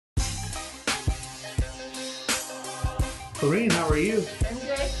Coreen, how are you? I'm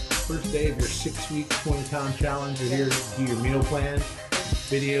good. First day of your 6-week 20-pound challenge. You're here to do your meal plan,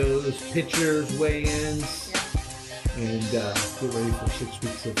 videos, pictures, weigh-ins, and get ready for 6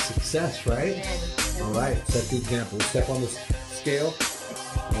 weeks of success, right? All right, set the example. Step on the scale,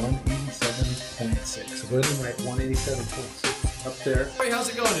 187.6. So go ahead and write 187.6 up there. Hey, how's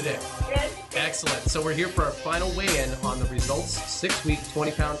it going today? Good. Excellent. So we're here for our final weigh-in on the Results 6-week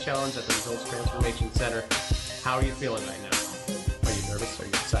 20-pound challenge at the Results Transformation Center. How are you feeling right now? Are you nervous? Are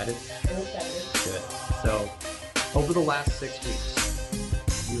you excited? I'm excited. Good. So over the last 6 weeks,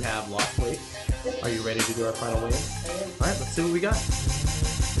 you have lost weight. Are you ready to do our final weigh-in? All right, let's see what we got.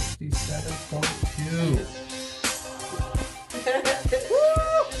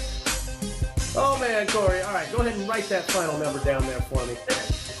 67.2. Oh man, Corey. All right, go ahead and write that final number down there for me.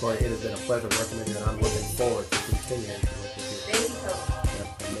 Corey, it has been a pleasure working with you, and I'm looking forward to continuing